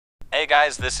Hey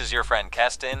guys, this is your friend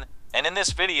Keston, and in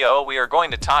this video we are going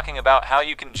to talking about how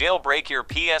you can jailbreak your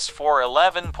PS4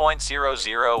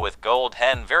 11.00 with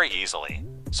GoldHEN very easily.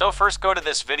 So first go to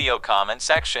this video comment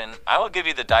section. I will give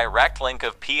you the direct link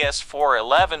of PS4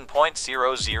 11.00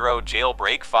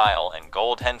 jailbreak file and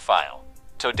GoldHEN file.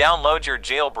 To download your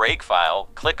jailbreak file,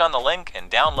 click on the link and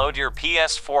download your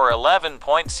PS4 11.00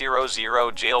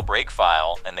 jailbreak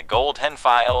file and the GoldHEN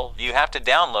file. You have to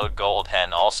download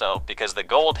GoldHEN also because the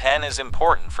GoldHEN is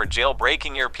important for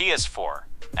jailbreaking your PS4.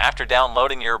 After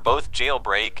downloading your both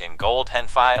jailbreak and GoldHEN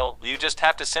file, you just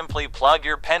have to simply plug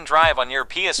your pen drive on your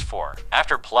PS4.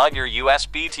 After plug your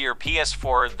USB to your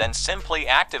PS4, then simply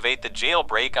activate the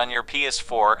jailbreak on your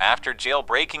PS4. After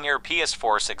jailbreaking your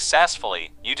PS4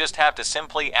 successfully, you just have to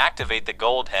simply activate the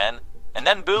GoldHEN. And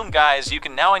then boom guys, you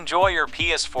can now enjoy your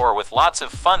PS4 with lots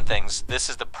of fun things. This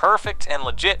is the perfect and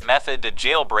legit method to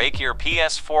jailbreak your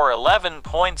PS4 11.00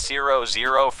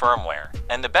 firmware.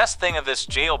 And the best thing of this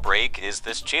jailbreak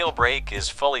is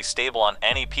fully stable on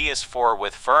any PS4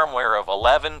 with firmware of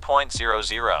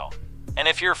 11.00. And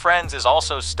if your friends is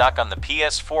also stuck on the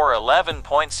PS4 11.00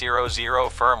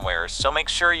 firmware, so make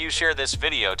sure you share this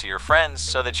video to your friends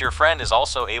so that your friend is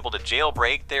also able to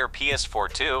jailbreak their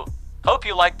PS4 too. Hope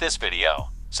you liked this video.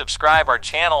 Subscribe our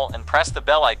channel and press the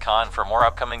bell icon for more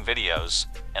upcoming videos.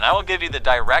 And I will give you the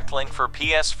direct link for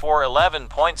PS4 11.00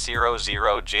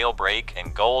 jailbreak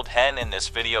and GoldHEN in this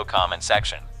video comment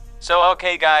section. So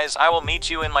okay guys, I will meet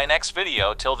you in my next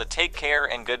video. Till then, take care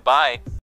and goodbye.